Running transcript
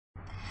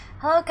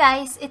Hello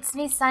guys, it's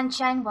me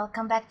Sunshine.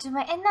 Welcome back to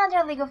my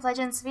another League of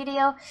Legends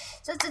video.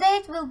 So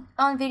today it will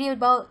on video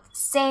about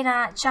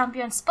Senna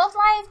Champion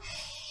Spotlight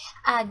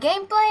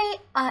gameplay.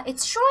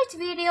 It's short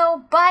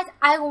video, but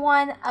I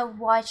want to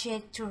watch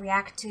it to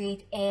react to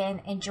it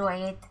and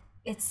enjoy it.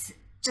 It's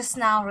just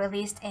now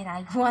released and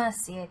I want to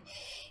see it.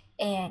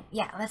 And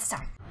yeah, let's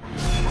start.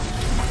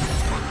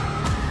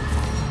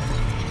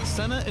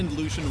 Senna and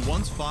Lucian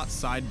once fought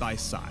side by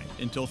side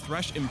until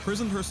Thresh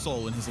imprisoned her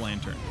soul in his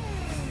lantern.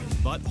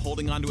 But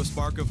holding on to a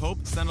spark of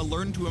hope, Senna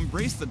learned to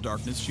embrace the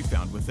darkness she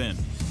found within.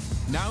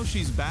 Now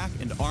she's back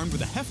and armed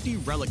with a hefty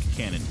relic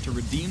cannon to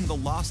redeem the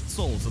lost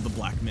souls of the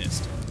Black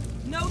Mist.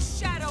 No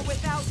shadow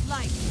without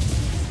light!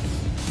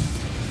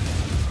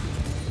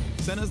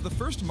 Senna's the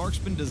first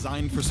marksman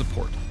designed for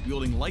support,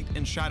 wielding light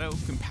and shadow,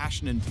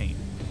 compassion and pain.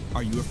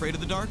 Are you afraid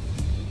of the dark?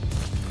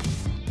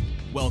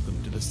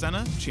 Welcome to the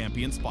Senna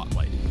Champion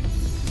Spotlight.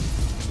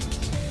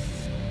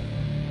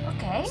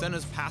 Okay.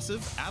 Senna's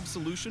passive,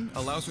 Absolution,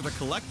 allows her to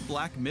collect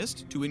Black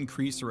Mist to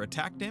increase her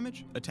attack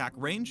damage, attack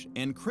range,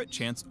 and crit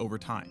chance over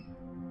time.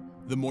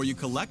 The more you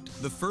collect,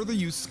 the further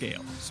you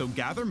scale, so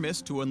gather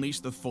Mist to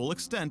unleash the full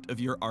extent of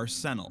your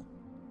arsenal.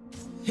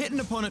 Hit an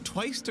opponent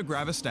twice to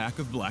grab a stack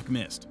of Black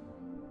Mist.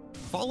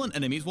 Fallen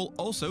enemies will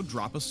also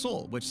drop a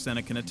soul, which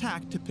Senna can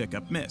attack to pick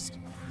up Mist.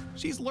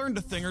 She's learned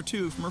a thing or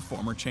two from her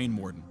former Chain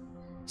Warden.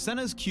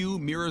 Senna's Q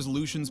mirrors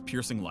Lucian's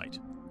Piercing Light.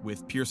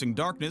 With Piercing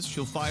Darkness,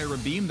 she'll fire a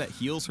beam that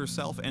heals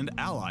herself and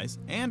allies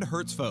and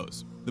hurts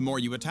foes. The more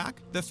you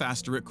attack, the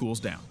faster it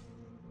cools down.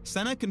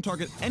 Senna can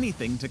target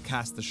anything to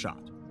cast the shot.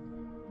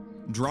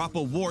 Drop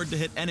a ward to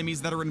hit enemies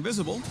that are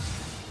invisible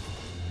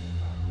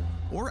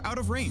or out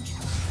of range.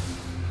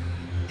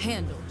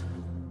 Handled.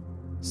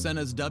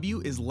 Senna's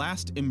W is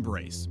Last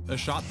Embrace, a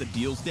shot that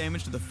deals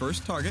damage to the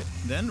first target,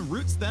 then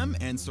roots them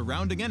and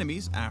surrounding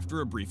enemies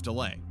after a brief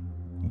delay.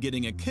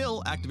 Getting a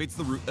kill activates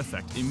the root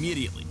effect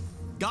immediately.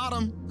 Got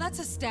him! Let's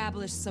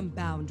establish some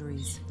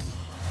boundaries.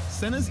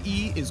 Senna's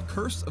E is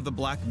Curse of the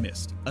Black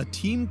Mist, a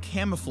team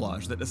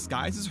camouflage that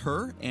disguises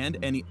her and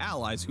any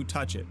allies who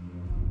touch it.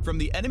 From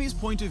the enemy's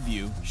point of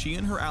view, she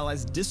and her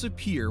allies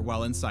disappear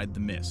while inside the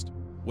mist.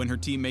 When her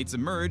teammates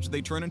emerge,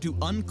 they turn into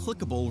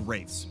unclickable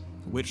wraiths.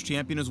 Which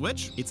champion is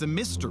which? It's a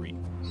mystery.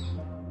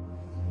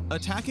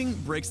 Attacking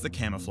breaks the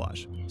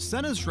camouflage.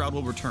 Senna's Shroud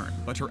will return,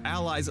 but her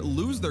allies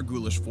lose their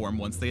ghoulish form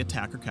once they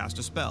attack or cast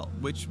a spell,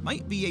 which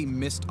might be a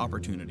missed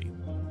opportunity.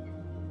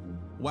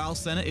 While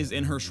Senna is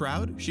in her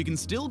Shroud, she can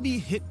still be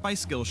hit by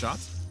skill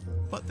shots,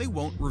 but they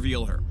won't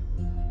reveal her.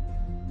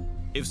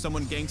 If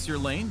someone ganks your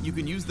lane, you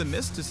can use the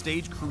Mist to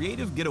stage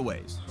creative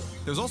getaways.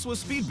 There's also a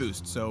speed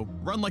boost, so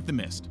run like the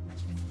Mist.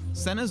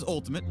 Senna's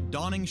ultimate,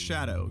 Dawning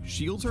Shadow,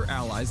 shields her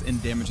allies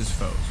and damages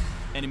foes.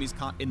 Enemies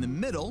caught in the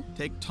middle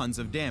take tons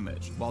of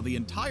damage, while the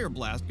entire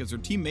blast gives her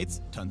teammates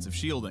tons of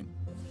shielding.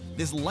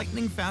 This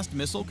lightning-fast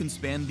missile can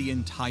span the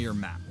entire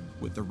map.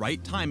 With the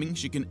right timing,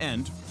 she can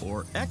end,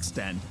 or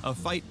extend, a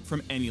fight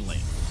from any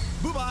lane.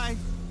 Boo-bye!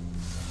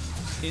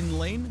 In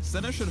lane,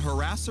 Senna should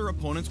harass her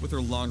opponents with her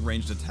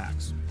long-ranged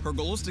attacks. Her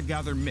goal is to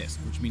gather Mist,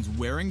 which means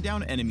wearing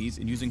down enemies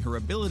and using her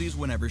abilities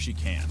whenever she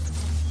can.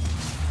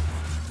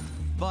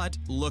 But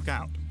look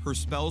out, her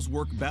spells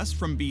work best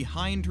from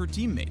behind her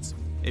teammates.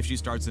 If she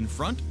starts in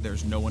front,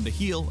 there's no one to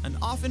heal and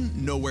often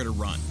nowhere to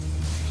run.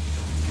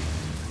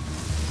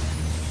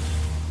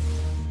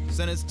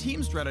 Senna's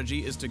team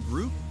strategy is to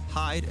group,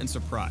 hide, and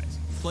surprise.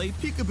 Play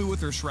peekaboo with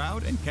her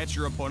Shroud and catch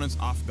your opponents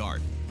off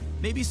guard.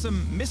 Maybe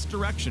some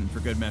misdirection for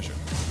good measure.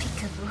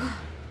 Peekaboo.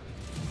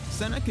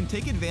 Senna can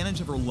take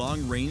advantage of her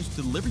long range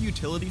to deliver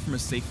utility from a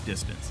safe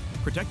distance.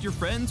 Protect your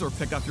friends or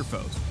pick off your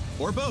foes.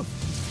 Or both.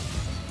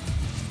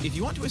 If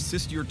you want to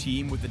assist your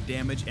team with the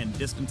damage and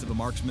distance of a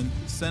marksman,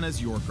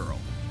 Senna's your girl.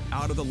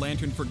 Out of the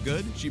lantern for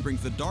good, she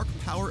brings the dark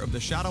power of the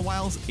Shadow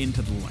Isles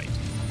into the light.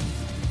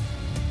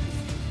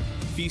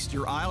 Feast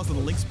your eyes on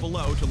the links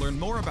below to learn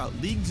more about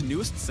League's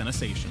newest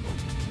sensation.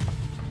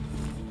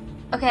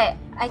 Okay,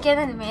 I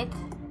can admit,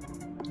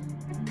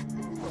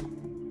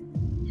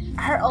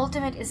 her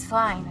ultimate is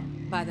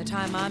fine. By the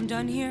time I'm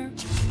done here,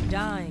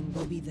 dying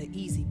will be the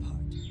easy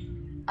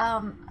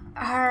part.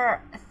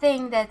 Her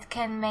thing that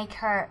can make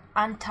her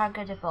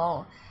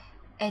untargetable,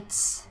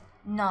 it's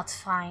not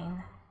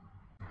fine.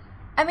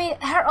 I mean,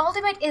 her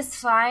ultimate is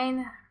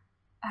fine.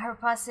 Her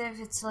passive,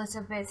 it's a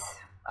little bit,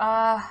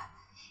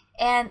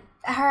 and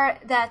her,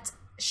 that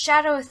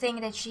shadow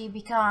thing that she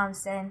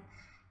becomes, and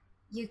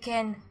you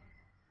can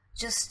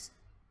just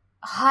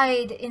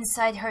hide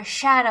inside her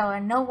shadow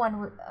and no one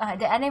will,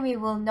 the enemy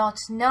will not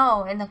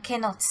know and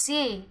cannot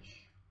see.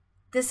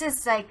 This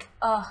is like,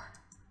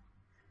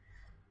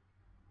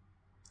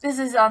 this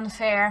is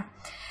unfair.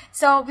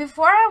 So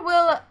before I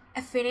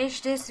will finish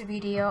this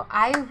video,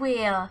 I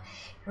will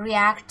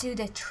react to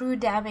the true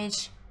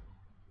damage,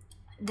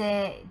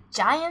 the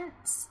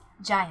giants,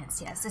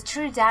 yes, the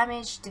true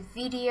damage, the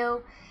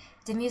video,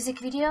 the music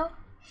video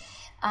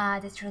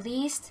that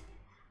released,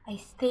 I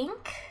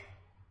think,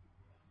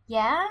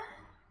 yeah.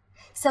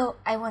 So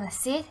I want to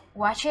sit,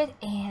 watch it,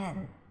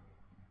 and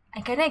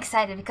I'm kind of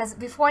excited because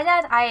before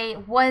that I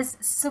was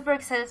super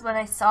excited when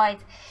I saw it,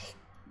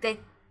 that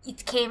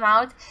it came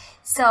out.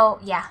 So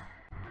yeah.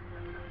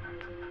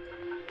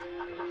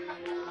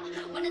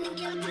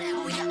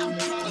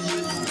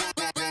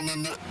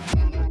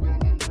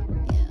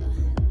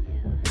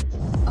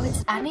 Oh,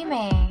 it's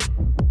anime.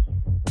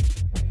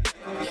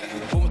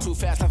 Moving too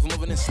fast, I'm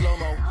moving in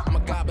slow-mo. I'm a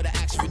god, but I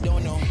actually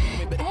don't know.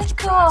 Let's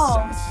go.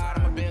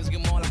 I'm a Benz,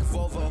 get more like a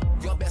Volvo.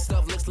 Your best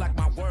stuff looks like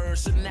my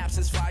words.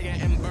 Synapses, fire,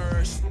 and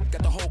burst.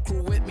 Got the whole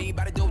crew with me,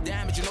 about to do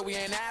damage. You know we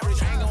ain't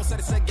average. I ain't gonna say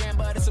this again,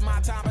 but it's in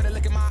my time. Better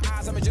look in my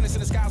eyes. I'm a genius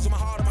in the skies with my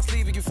heart on my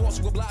sleeve. You force,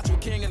 you will block to a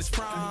king in his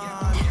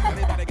prime.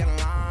 Everybody got a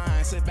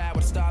line. Sit back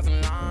with the stars in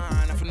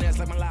line. I finesse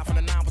like my life on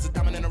the nine. Was a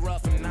diamond in the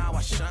rough, and now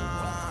I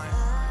shine.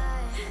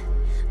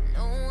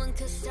 No one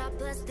could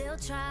stop us, they'll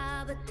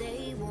try, but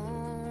they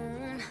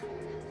won't.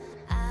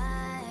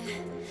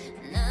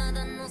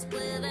 Nada nos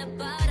puede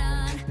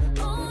parar.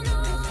 Oh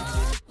no,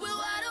 we're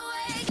wide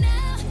awake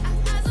now.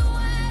 Our eyes are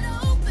wide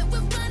open.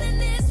 We're running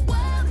this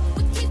world.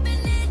 We're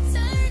keeping it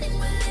turning.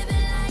 We're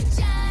living like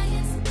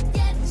giants.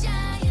 Yeah,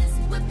 giants.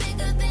 We're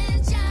bigger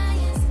than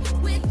giants.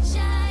 We're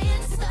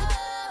giants.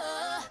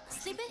 Oh,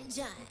 sleeping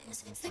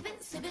giants. Sleeping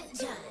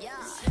giants. Yeah.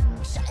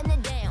 Shutting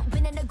it down.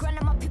 Been in the ground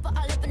and my people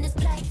all up in this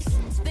place.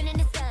 Spinning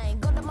this thing.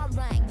 Go to my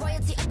rank.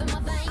 Royalty up in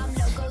my veins. I'm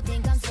loco,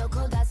 think I'm so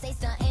cold. I say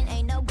something,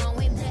 ain't no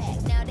going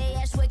back. Now they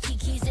ask where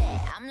Kiki's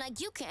at. I'm like,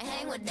 you can't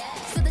hang with that.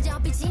 쏟아져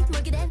빛이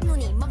멀게 된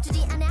눈이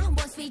멈추지 않아.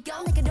 Once we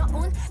go, 내게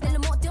더운 날로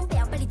모든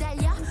뼈 빨리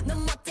달려.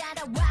 넌 못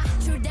따라와.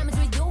 True damage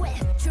we do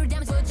it. True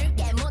damage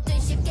보여줄게. 뭐든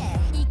쉽게.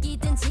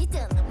 이기든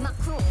지든 my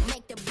crew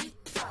make the beat.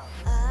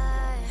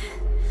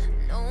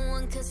 No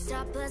one could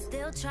stop us.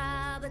 They'll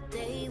try, but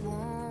they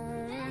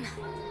won't.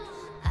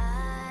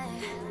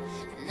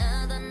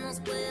 Nada nos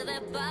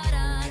puede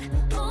parar.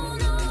 Oh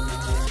no.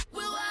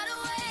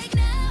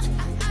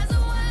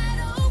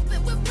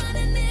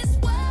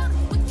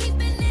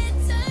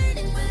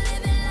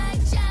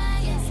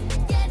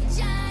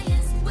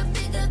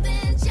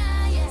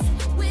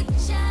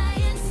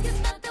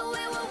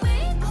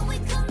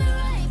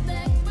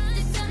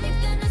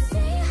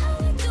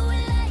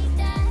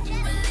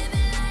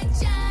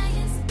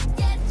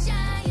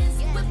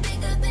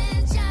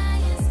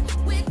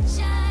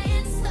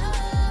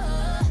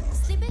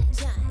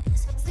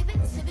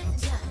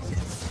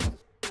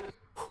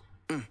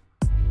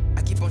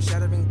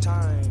 Shattering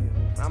time,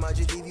 I'ma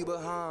just leave you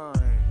behind.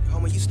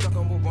 Homie, you stuck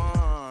on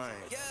rewind.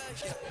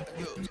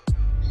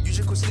 You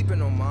should quit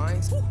sleeping on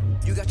mine.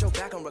 You got your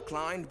back on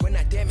reclined. When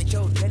I damage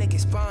your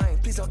delicate spine,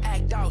 please don't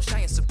act out, shy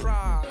and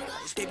surprise.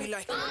 They be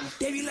like,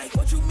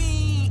 what you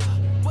mean?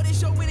 What is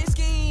your winning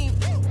scheme?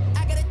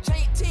 I got a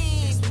giant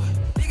team.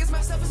 Niggas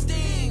my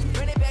self-esteem.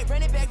 Run it back,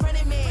 man.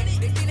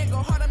 They think they go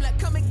hard, I'm like,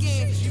 come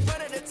again. You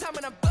run at a time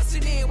and I'm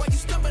busting in. While you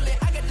stumbling,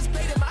 I got this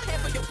blade in my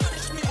hand for your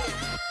punishment.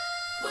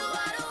 We're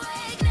wide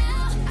awake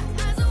now.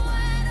 Our eyes are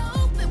wide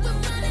open. We're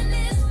running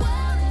this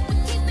world.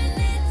 We're keeping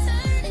it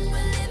turning.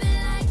 We're living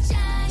like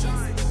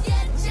giants.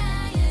 Yeah,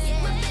 giants.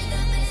 We're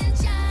bigger than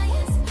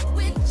giants.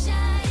 We're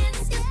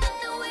giants. It's not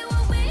the way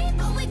we're waiting,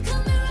 but we're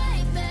coming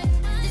right back.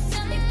 This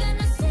time you're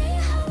gonna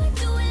see how we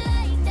do it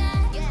like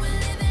that. We're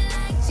living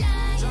like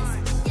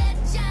giants. Yeah,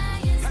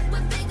 giants.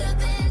 We're bigger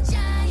than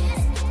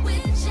giants.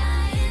 We're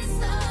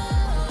giants.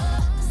 Oh,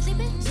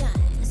 sleeping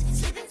giants.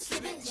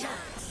 Sleeping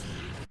giants.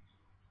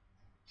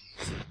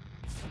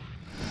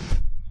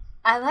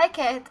 I like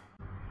it.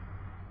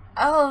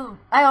 Oh,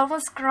 I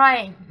almost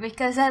crying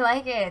because I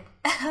like it.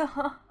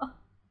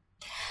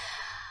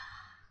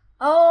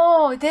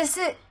 Oh, this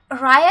is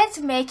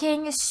Riot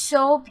making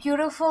so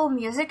beautiful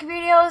music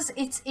videos.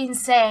 It's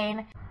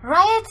insane.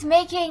 Riot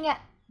making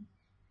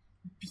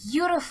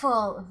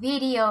beautiful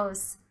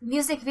videos,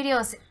 music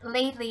videos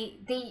lately.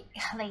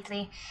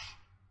 In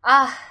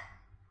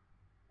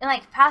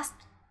like past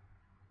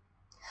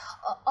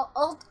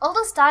all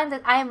this time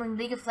that I am in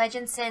League of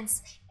Legends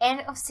since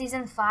end of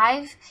season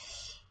 5,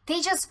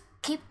 they just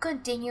keep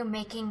continue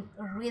making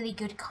really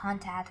good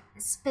content,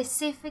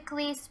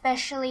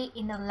 especially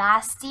in the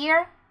last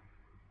year.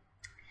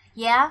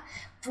 Yeah,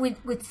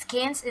 with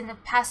skins in the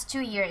past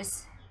 2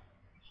 years.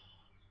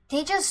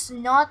 They just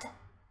not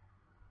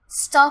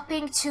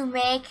stopping to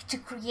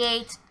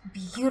create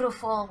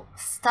beautiful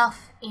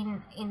stuff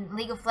in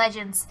League of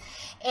Legends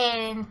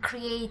and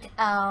create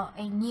a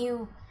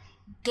new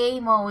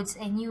game modes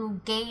and new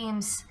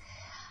games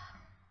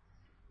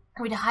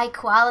with high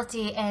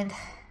quality. And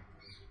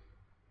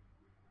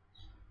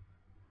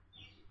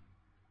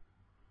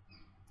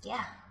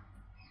yeah,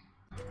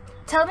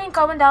 tell me in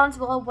comment down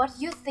below what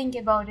you think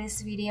about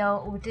this video,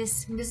 or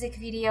this music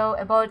video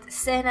about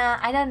Senna.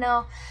 I don't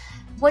know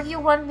what you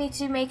want me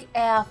to make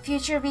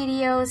future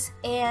videos,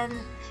 and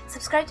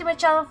subscribe to my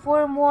channel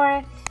for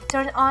more.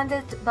 Turn on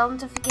the bell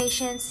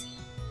notifications,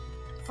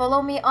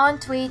 follow me on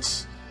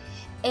Twitch,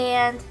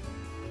 and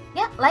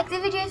yeah, like the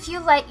video if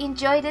you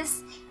enjoy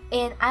this,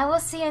 and I will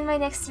see you in my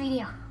next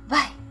video.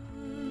 Bye.